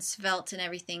and svelte and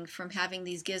everything from having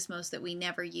these gizmos that we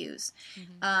never use,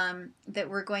 that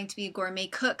we're going to be gourmet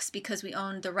cooks because we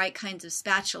own the right kinds of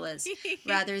spatulas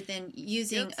rather than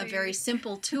using Guilty. a very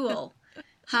simple tool.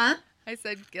 Huh? I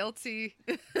said guilty.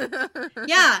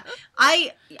 Yeah,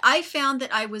 I found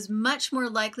that I was much more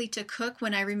likely to cook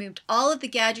when I removed all of the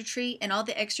gadgetry and all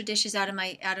the extra dishes out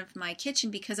of my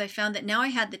kitchen, because I found that now I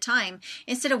had the time,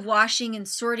 instead of washing and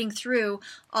sorting through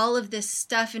all of this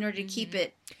stuff in order to keep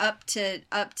it up to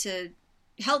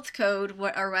health code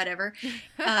or whatever,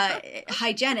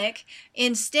 hygienic.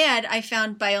 Instead, I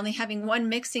found by only having one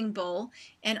mixing bowl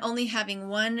and only having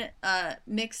one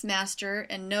mix master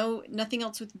and nothing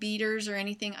else with beaters or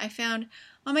anything, I found,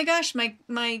 oh my gosh,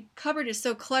 my cupboard is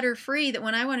so clutter free that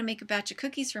when I want to make a batch of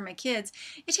cookies for my kids,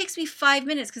 it takes me 5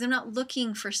 minutes because I'm not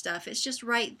looking for stuff. It's just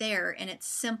right there, and it's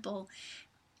simple,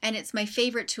 and it's my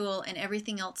favorite tool, and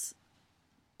everything else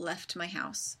left my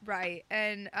house. Right.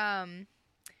 And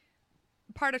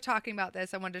part of talking about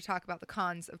this, I wanted to talk about the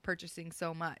cons of purchasing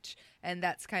so much. And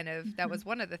that's that was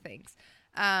one of the things.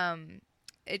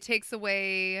 It takes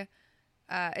away,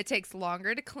 it takes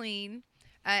longer to clean.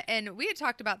 And we had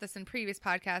talked about this in previous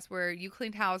podcasts where you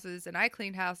cleaned houses and I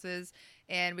cleaned houses.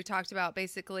 And we talked about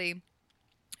basically,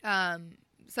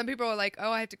 some people are like,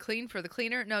 oh, I have to clean for the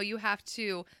cleaner. No, you have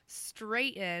to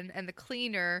straighten, and the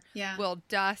cleaner will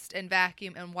dust and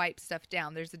vacuum and wipe stuff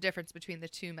down. There's a difference between the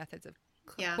two methods of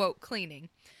quote cleaning,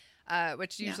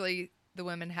 which usually the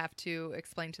women have to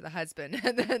explain to the husband,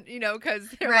 and then because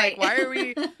they're like, why are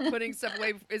we putting stuff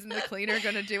away? Isn't the cleaner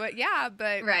going to do it? Yeah,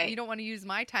 but you don't want to use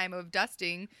my time of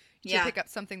dusting to pick up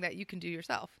something that you can do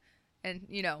yourself. And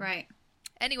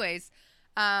anyways,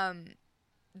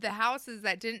 the houses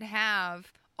that didn't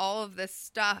have all of this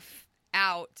stuff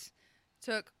out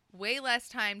took way less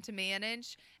time to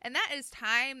manage, and that is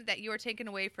time that you are taking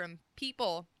away from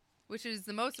people, which is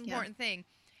the most important thing.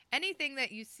 Anything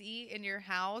that you see in your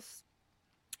house,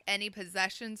 any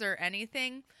possessions or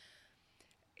anything,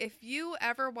 if you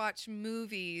ever watch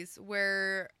movies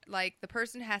where like the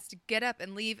person has to get up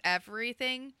and leave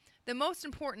everything, the most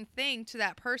important thing to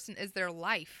that person is their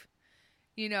life.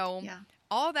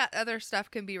 All that other stuff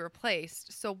can be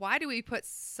replaced. So why do we put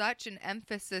such an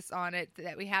emphasis on it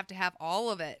that we have to have all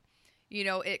of it?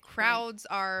 It crowds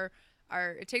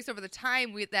it takes over the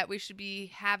time that we should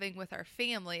be having with our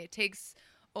family. It takes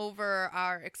over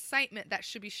our excitement that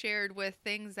should be shared with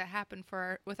things that happen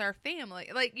with our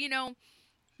family.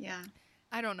 Yeah.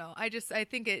 I don't know. I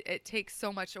think it takes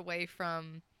so much away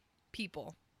from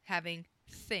people having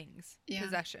things,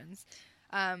 possessions.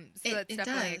 So that's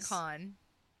definitely a con.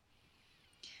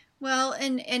 Well,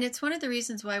 and it's one of the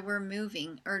reasons why we're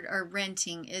moving or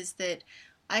renting is that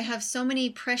I have so many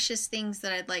precious things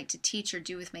that I'd like to teach or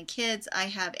do with my kids. I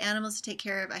have animals to take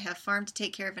care of. I have farm to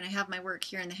take care of, and I have my work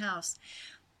here in the house.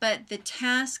 But the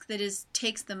task that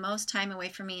takes the most time away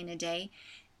from me in a day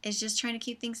is just trying to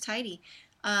keep things tidy.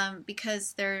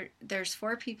 Because there's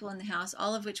 4 people in the house,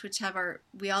 all of which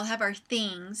we all have our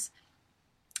things.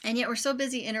 And yet we're so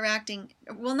busy interacting,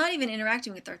 well, not even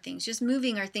interacting with our things, just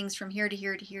moving our things from here to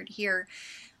here to here to here,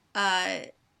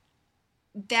 that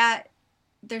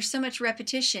there's so much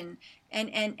repetition, and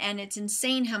it's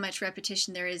insane how much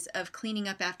repetition there is of cleaning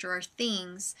up after our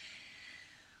things.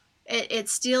 It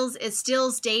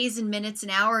steals days and minutes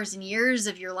and hours and years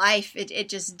of your life. It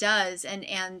just does,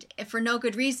 and for no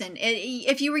good reason.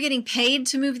 If you were getting paid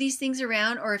to move these things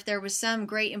around, or if there was some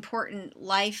great important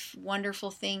life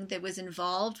wonderful thing that was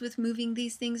involved with moving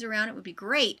these things around, it would be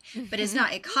great. But it's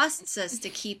not. It costs us to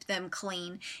keep them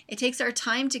clean. It takes our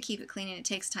time to keep it clean, and it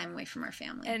takes time away from our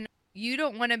family. And you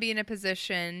don't want to be in a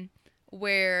position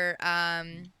where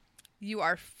you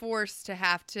are forced to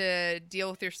have to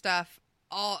deal with your stuff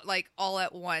all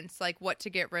at once, like what to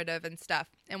get rid of and stuff.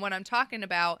 And what I'm talking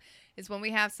about is when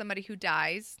we have somebody who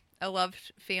dies, a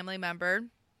loved family member.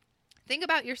 Think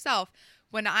about yourself.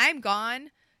 When I'm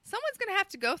gone, someone's going to have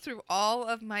to go through all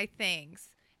of my things.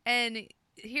 And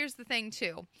here's the thing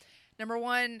too. Number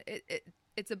one,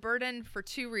 it's a burden for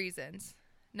two reasons.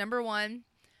 Number one,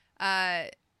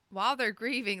 while they're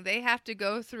grieving, they have to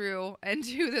go through and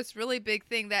do this really big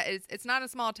thing it's not a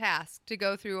small task to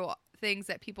go through things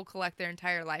that people collect their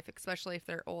entire life, especially if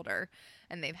they're older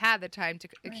and they've had the time to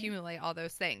accumulate all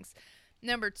those things.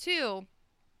 Number two,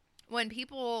 when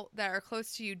people that are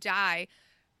close to you die,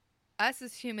 us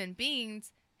as human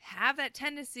beings have that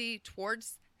tendency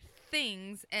towards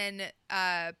things and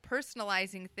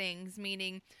personalizing things,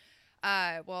 meaning,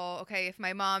 if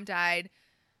my mom died,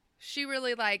 she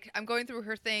really I'm going through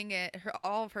her thing,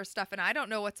 all of her stuff, and I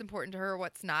don't know what's important to her,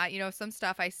 what's not. You know, some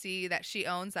stuff I see that she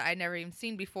owns that I never even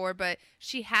seen before, but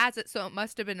she has it, so it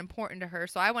must have been important to her.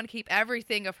 So I want to keep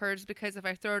everything of hers, because if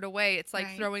I throw it away, it's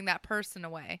like throwing that person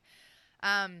away.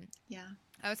 I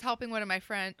was helping one of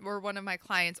my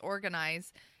clients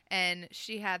organize, and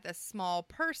she had this small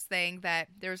purse thing that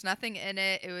there was nothing in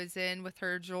it. It was in with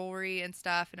her jewelry and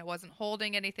stuff, and it wasn't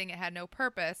holding anything. It had no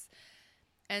purpose.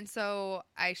 And so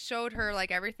I showed her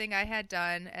everything I had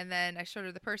done, and then I showed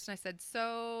her the person. I said,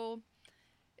 so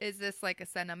is this a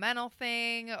sentimental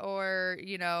thing, or,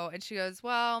 and she goes,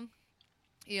 well,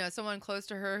 someone close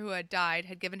to her who had died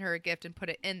had given her a gift and put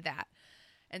it in that.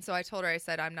 And so I told her, I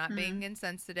said, I'm not being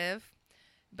insensitive,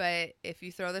 but if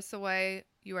you throw this away,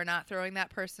 you are not throwing that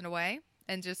person away.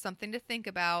 And just something to think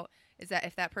about is that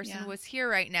if that person was here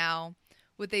right now,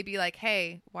 would they be like,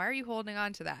 hey, why are you holding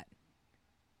on to that?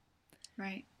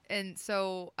 Right. And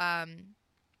so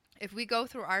if we go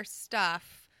through our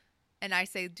stuff, and I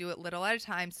say do it little at a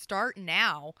time, start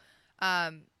now,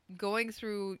 going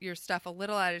through your stuff a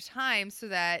little at a time so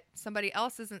that somebody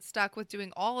else isn't stuck with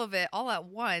doing all of it all at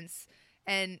once.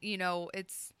 And,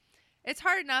 it's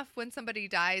hard enough when somebody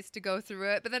dies to go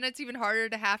through it, but then it's even harder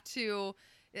to have to,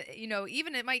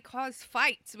 even it might cause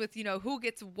fights with, who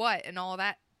gets what and all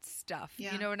that stuff.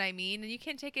 Yeah. You know what I mean? And you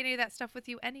can't take any of that stuff with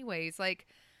you anyways. I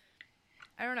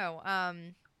don't know.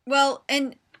 Well,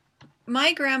 and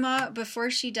my grandma, before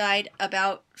she died,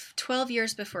 about 12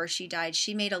 years before she died,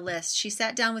 she made a list. She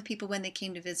sat down with people when they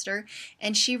came to visit her,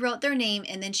 and she wrote their name,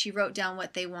 and then she wrote down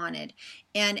what they wanted.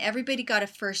 And everybody got a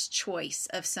first choice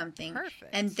of something.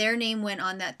 Perfect. And their name went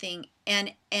on that thing.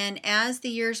 And as the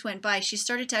years went by, she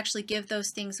started to actually give those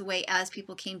things away as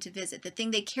people came to visit. The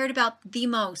thing they cared about the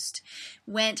most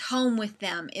went home with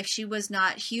them. If she was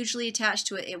not hugely attached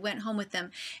to it, it went home with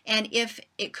them. And if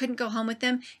it couldn't go home with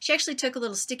them, she actually took a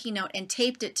little sticky note and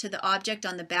taped it to the object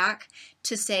on the back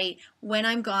to say, when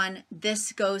I'm gone,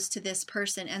 this goes to this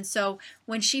person. And so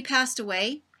when she passed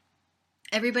away,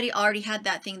 everybody already had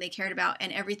that thing they cared about,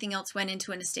 and everything else went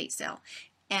into an estate sale.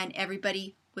 And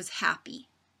everybody was happy.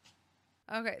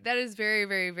 Okay, that is very,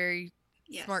 very, very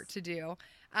smart to do.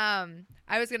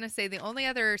 I was going to say the only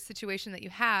other situation that you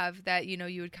have that, you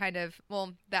would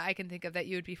that I can think of that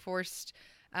you would be forced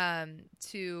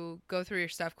to go through your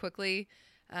stuff quickly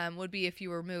would be if you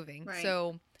were moving. Right.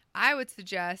 So I would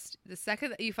suggest the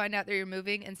second that you find out that you're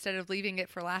moving, instead of leaving it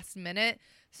for last minute,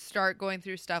 start going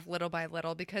through stuff little by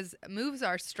little, because moves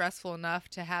are stressful enough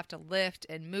to have to lift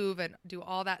and move and do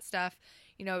all that stuff,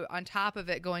 on top of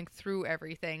it going through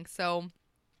everything. So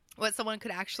what someone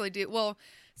could actually do,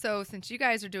 so since you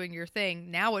guys are doing your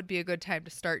thing, now would be a good time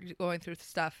to start going through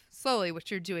stuff slowly, which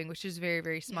you're doing, which is very,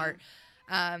 very smart.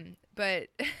 Yeah. But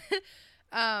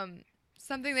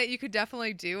something that you could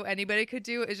definitely do, anybody could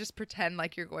do, is just pretend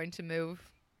like you're going to move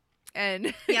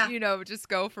and, just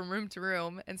go from room to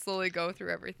room and slowly go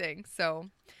through everything. So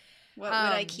what would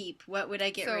I keep? What would I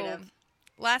get rid of?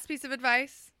 Last piece of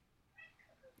advice.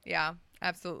 Yeah,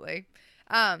 absolutely.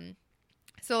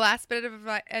 So last bit of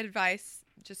advice,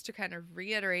 just to kind of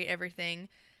reiterate everything,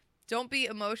 don't be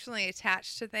emotionally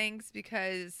attached to things,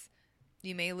 because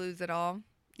you may lose it all.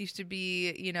 You should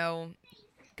be,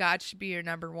 God should be your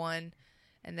number one,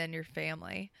 and then your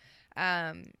family.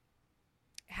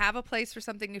 have a place for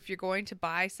something if you're going to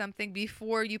buy something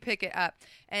before you pick it up.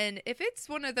 And if it's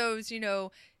one of those, you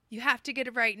have to get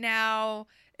it right now,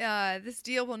 this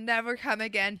deal will never come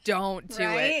again, don't do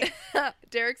it.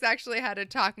 Derek's actually had to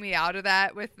talk me out of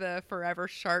that with the Forever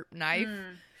Sharp knife.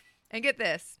 And get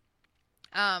this.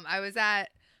 I was at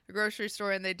a grocery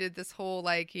store and they did this whole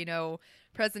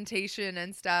presentation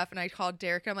and stuff. And I called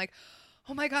Derek and I'm like,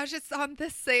 oh my gosh, it's on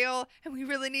this sale and we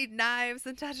really need knives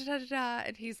and da da da da da.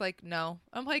 And he's like, no.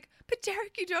 I'm like, but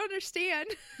Derek, you don't understand.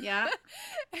 Yeah.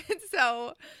 And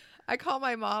so I call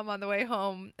my mom on the way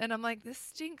home and I'm like, this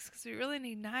stinks because we really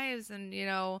need knives. And,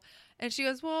 and she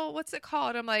goes, well, what's it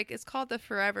called? I'm like, it's called the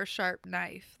Forever Sharp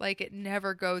knife. Like, it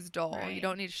never goes dull. Right. You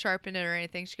don't need to sharpen it or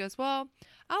anything. She goes, well,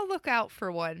 I'll look out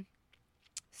for one.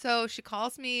 So she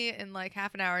calls me in like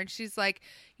half an hour and she's like,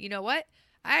 you know what?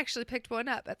 I actually picked one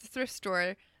up at the thrift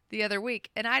store the other week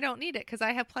and I don't need it because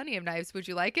I have plenty of knives. Would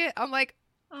you like it? I'm like,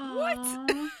 what? I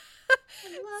love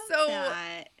So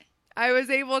that. I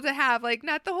was able to have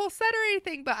not the whole set or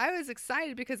anything, but I was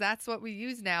excited because that's what we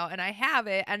use now and I have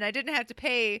it and I didn't have to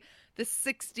pay the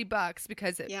 $60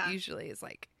 because it usually is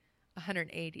like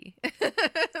 $180.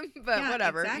 But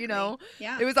whatever, exactly.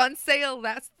 Yeah. It was on sale.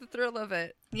 That's the thrill of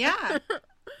it. Yeah.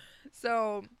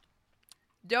 So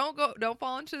don't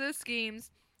fall into those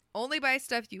schemes. Only buy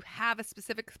stuff you have a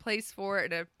specific place for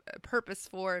and a purpose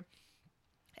for.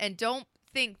 And don't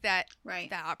think that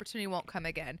that opportunity won't come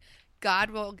again.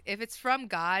 God will, if it's from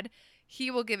God,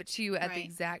 he will give it to you at the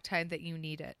exact time that you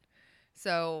need it.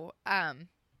 So, all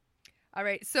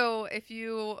right. So if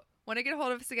you want to get a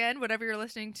hold of us again, whatever you're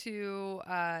listening to,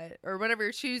 or whatever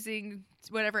you're choosing,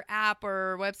 whatever app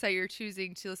or website you're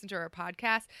choosing to listen to our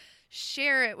podcast,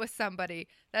 share it with somebody.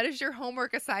 That is your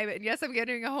homework assignment. And yes, I'm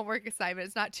getting a homework assignment.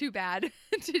 It's not too bad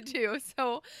to do.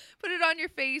 So put it on your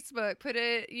Facebook, put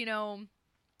it,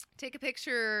 take a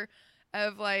picture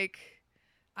of I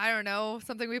don't know,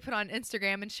 something we put on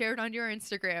Instagram and share it on your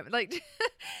Instagram.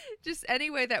 Just any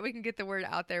way that we can get the word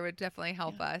out there would definitely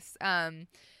help us.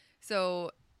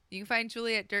 So you can find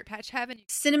Julie at Dirt Patch Heaven.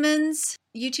 Cinnamon's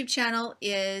YouTube channel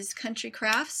is Country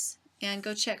Crafts, and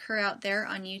go check her out there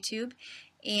on YouTube.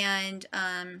 And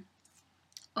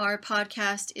our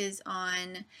podcast is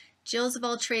on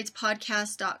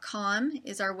jillsofalltradespodcast.com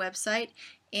is our website.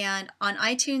 And on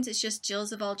iTunes, it's just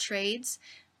Jills of All Trades.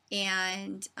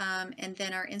 And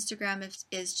then our Instagram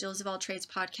is Jills of All Trades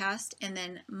Podcast. And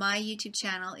then my YouTube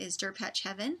channel is Dirt Patch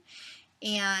Heaven.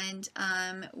 And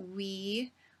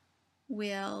we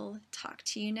will talk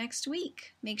to you next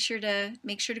week. Make sure to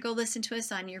go listen to us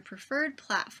on your preferred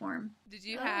platform. Did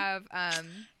you have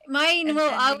mine?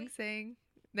 Well, saying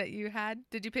that you had.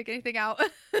 Did you pick anything out?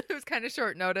 It was kind of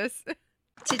short notice.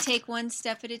 To take one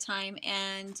step at a time,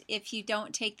 and if you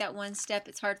don't take that one step,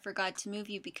 it's hard for God to move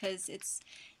you because it's,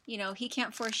 he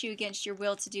can't force you against your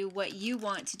will to do what you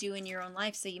want to do in your own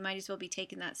life. So you might as well be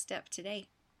taking that step today.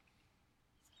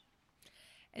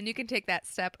 And you can take that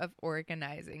step of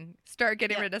organizing. Start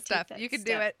getting rid of stuff. You can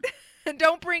step. do it.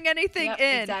 Don't bring anything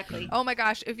in. Exactly. Oh my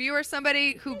gosh. If you are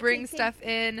somebody who brings stuff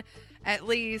in at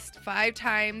least 5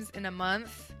 times in a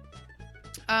month,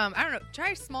 I don't know,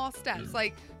 try small steps.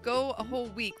 Go a whole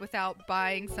week without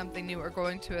buying something new or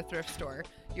going to a thrift store.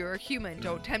 You're a human.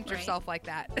 Don't tempt yourself like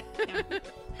that.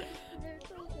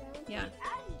 Yeah.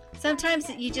 Sometimes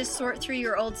you just sort through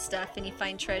your old stuff and you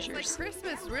find treasures. It's like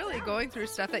Christmas, really, going through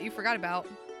stuff that you forgot about.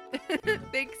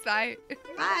 Thanks, bye.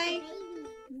 Bye.